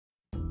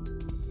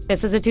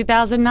This is a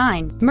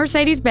 2009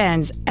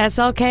 Mercedes-Benz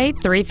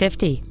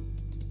SLK350.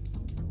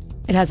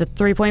 It has a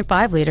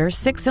 3.5-liter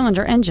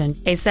six-cylinder engine,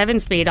 a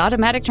 7-speed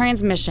automatic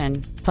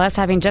transmission. Plus,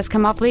 having just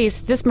come off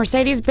lease, this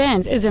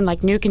Mercedes-Benz is in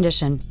like new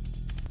condition.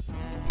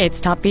 Its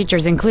top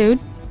features include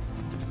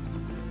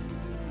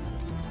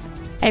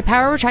a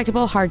power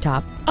retractable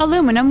hardtop,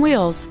 aluminum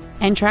wheels,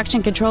 and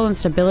traction control and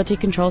stability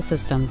control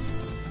systems.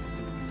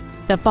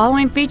 The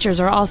following features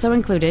are also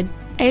included: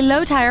 a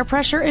low tire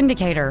pressure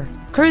indicator,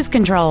 cruise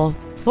control,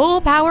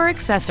 full power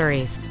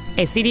accessories,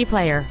 a CD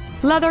player,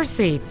 leather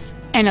seats,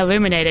 an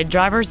illuminated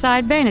driver's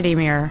side vanity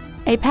mirror,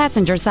 a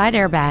passenger side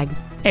airbag,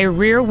 a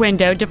rear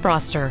window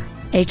defroster,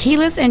 a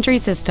keyless entry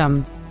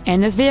system,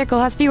 and this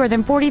vehicle has fewer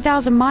than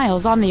 40,000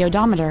 miles on the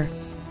odometer.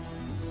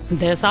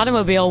 This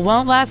automobile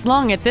won't last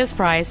long at this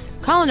price.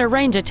 Call and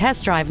arrange a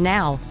test drive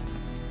now.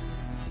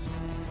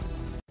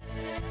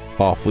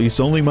 Off-lease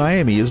only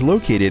Miami is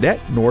located at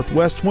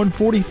Northwest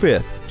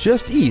 145th,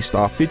 just east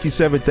off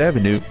 57th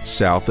Avenue,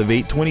 south of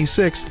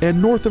 826,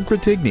 and north of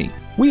Cretigny.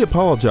 We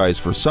apologize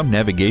for some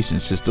navigation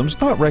systems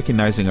not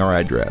recognizing our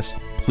address.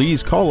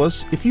 Please call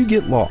us if you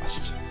get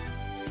lost.